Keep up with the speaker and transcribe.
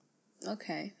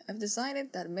Okay, I've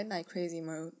decided that Midnight Crazy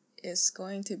Mode is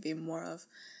going to be more of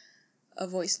a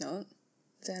voice note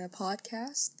than a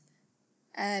podcast,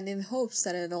 and in hopes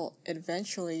that it'll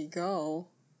eventually grow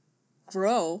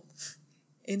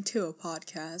into a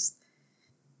podcast.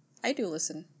 I do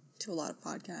listen to a lot of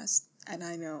podcasts, and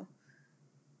I know,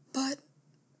 but,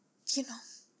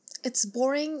 it's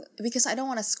boring because I don't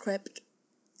want to script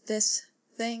this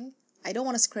thing. I don't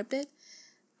want to script it.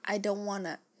 I don't want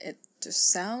it to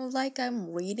sound like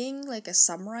I'm reading like a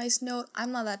summarized note.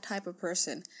 I'm not that type of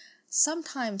person.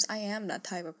 Sometimes I am that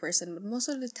type of person, but most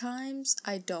of the times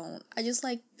I don't. I just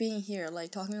like being here,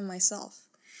 like talking to myself.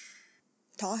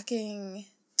 Talking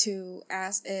to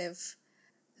as if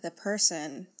the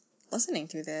person listening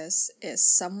to this is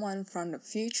someone from the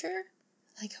future.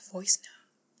 Like a voice note.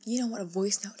 You know what a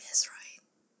voice note is, right?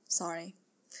 Sorry.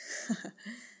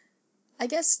 I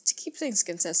guess to keep things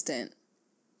consistent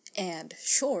and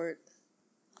short,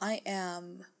 I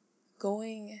am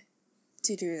going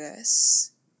to do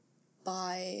this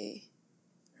by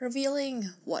revealing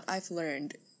what I've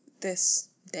learned this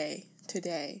day,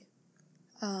 today.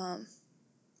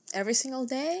 Every single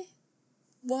day?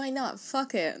 Why not?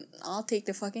 Fuck it. I'll take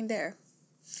the fucking dare.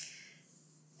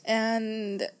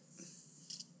 And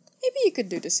maybe you could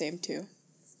do the same too.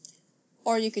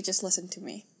 Or you could just listen to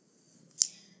me.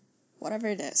 Whatever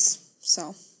it is.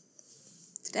 So,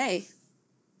 today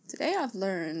I've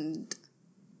learned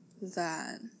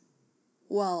that,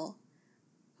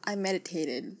 I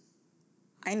meditated.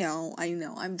 I know,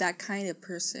 I'm that kind of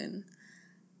person.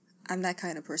 And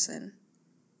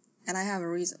I have a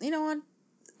reason. You know what?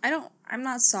 I'm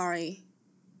not sorry.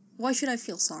 Why should I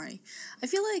feel sorry? I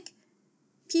feel like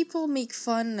people make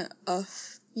fun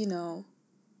of,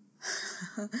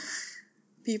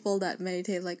 people that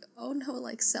meditate, like, oh no,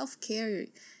 like self-care.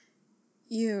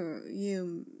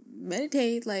 You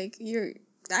meditate, like you're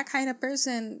that kind of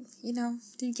person,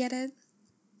 do you get it?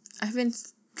 I've been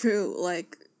through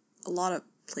like a lot of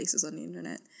places on the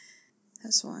internet.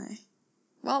 That's why.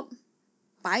 Well,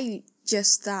 by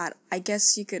just that, I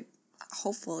guess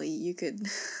hopefully you could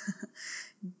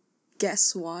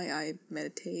guess why I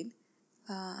meditate.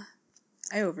 I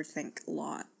overthink a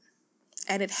lot.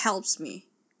 And it helps me.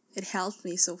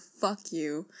 So fuck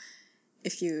you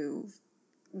if you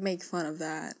make fun of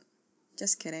that.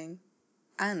 Just kidding.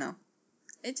 I don't know.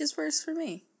 It just works for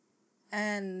me.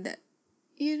 And,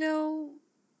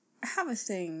 I have a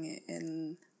thing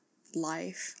in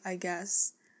life, I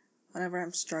guess, whenever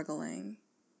I'm struggling,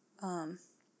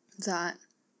 that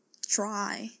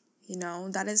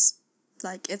that is,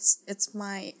 like, it's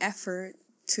my effort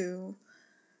to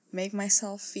make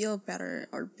myself feel better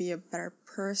or be a better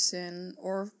person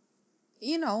or,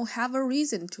 have a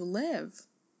reason to live.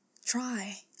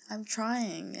 I'm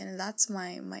trying, and that's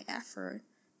my effort.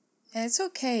 And it's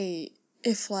okay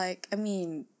if,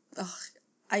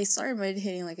 I started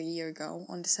meditating like a year ago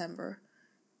on December,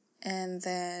 and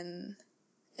then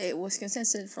it was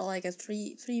consistent for like a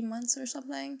three months or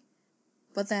something.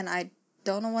 But then I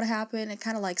don't know what happened. It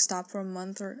kind of like stopped for a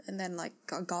month and then like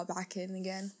got back in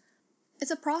again.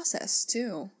 It's a process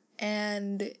too,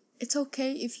 and it's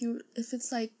okay if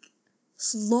it's like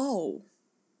slow,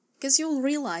 because you'll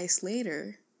realize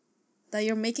later that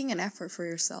you're making an effort for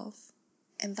yourself,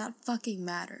 and that fucking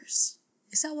matters.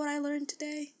 Is that what I learned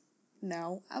today?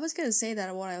 No, I was gonna say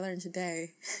that what I learned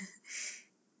today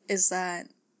is that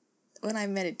when I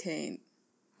meditate,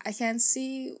 I can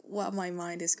see what my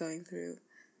mind is going through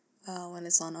when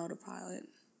it's on autopilot.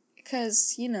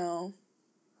 Because,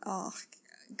 oh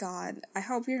God, I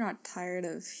hope you're not tired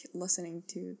of listening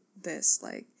to this.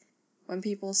 Like, when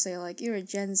people say, like, you're a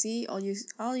Gen Z, all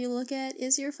you look at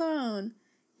is your phone.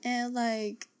 And,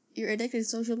 like, you're addicted to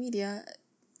social media.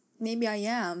 Maybe I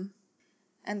am.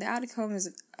 And the outcome is,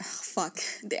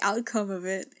 the outcome of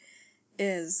it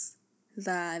is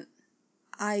that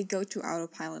I go to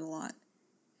autopilot a lot.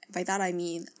 By that I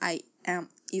mean I am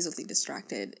easily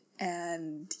distracted.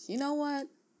 And you know what?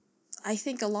 I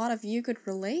think a lot of you could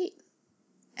relate.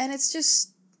 And it's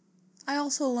just, I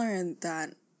also learned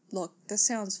that, look, this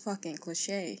sounds fucking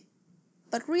cliche,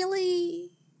 but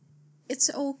really,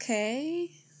 it's okay.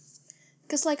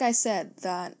 Because like I said,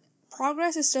 that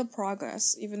progress is still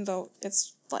progress, even though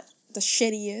it's like the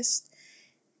shittiest.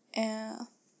 And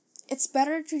it's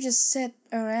better to just sit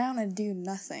around and do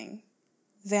nothing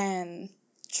than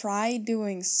try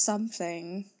doing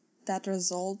something that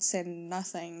results in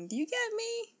nothing. Do you get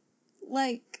me?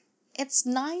 Like, it's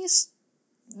nice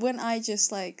when I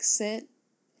just like sit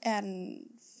and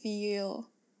feel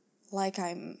like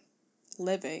I'm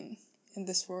living in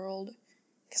this world.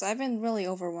 Because I've been really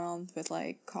overwhelmed with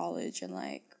like college and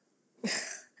like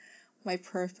my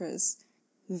purpose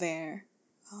there.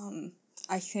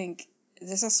 I think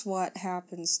this is what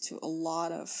happens to a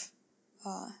lot of,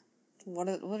 what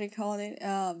do you call it?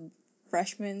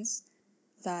 Freshmen,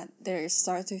 that they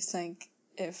start to think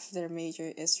if their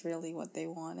major is really what they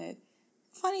wanted.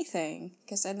 Funny thing,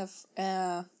 because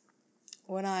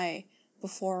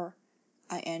before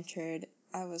I entered,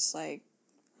 I was like,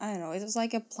 I don't know, it was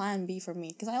like a plan B for me,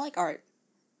 because I like art.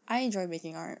 I enjoy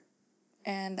making art.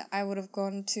 And I would have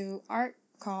gone to art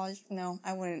college. No,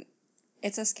 I wouldn't.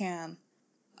 It's a scam.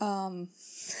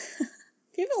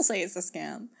 People say it's a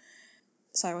scam.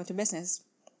 So I went to business.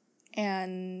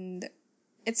 And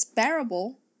it's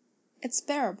bearable. It's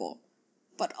bearable.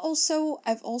 But also,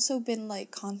 I've also been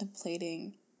like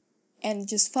contemplating and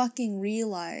just fucking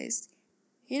realized,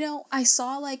 I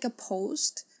saw like a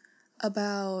post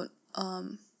about,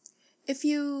 if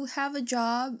you have a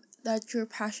job that you're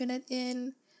passionate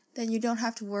in, then you don't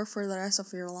have to work for the rest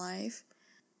of your life.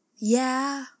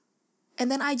 Yeah. And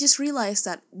then I just realized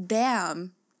that,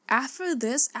 damn,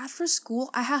 after school,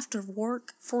 I have to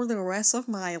work for the rest of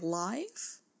my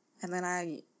life? And then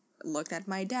I looked at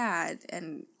my dad,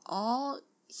 and all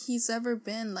he's ever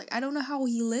been, like, I don't know how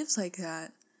he lives like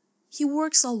that. He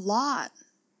works a lot.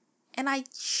 And I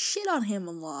shit on him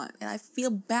a lot. And I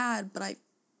feel bad, but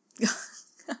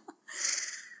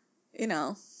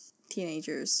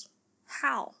teenagers.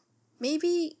 How?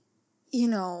 Maybe,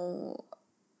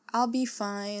 I'll be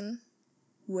fine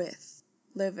with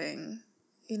living,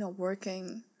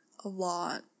 working a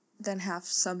lot, then have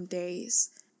some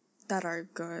days that are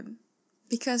good.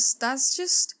 Because that's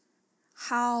just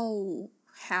how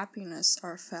happiness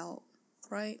are felt,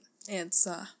 right? It's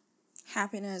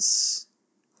happiness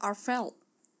are felt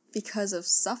because of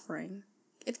suffering.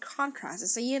 It contrasts.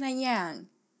 It's a yin and yang.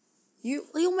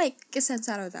 You'll make sense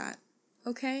out of that,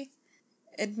 okay?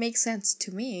 It makes sense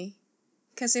to me.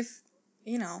 Because if,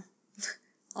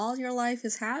 all your life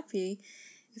is happy,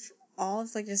 if all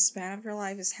of like the span of your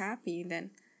life is happy,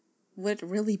 then would it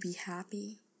really be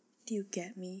happy? Do you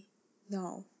get me?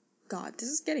 No. God, this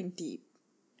is getting deep.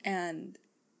 And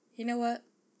you know what?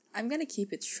 I'm gonna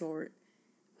keep it short.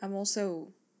 I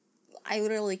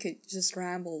literally could just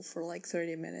ramble for like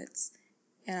 30 minutes.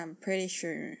 And I'm pretty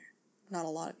sure not a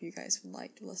lot of you guys would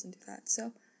like to listen to that.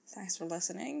 So, thanks for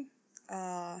listening.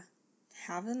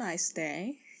 Have a nice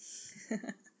day.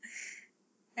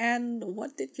 And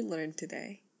what did you learn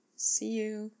today? See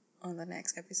you on the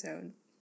next episode.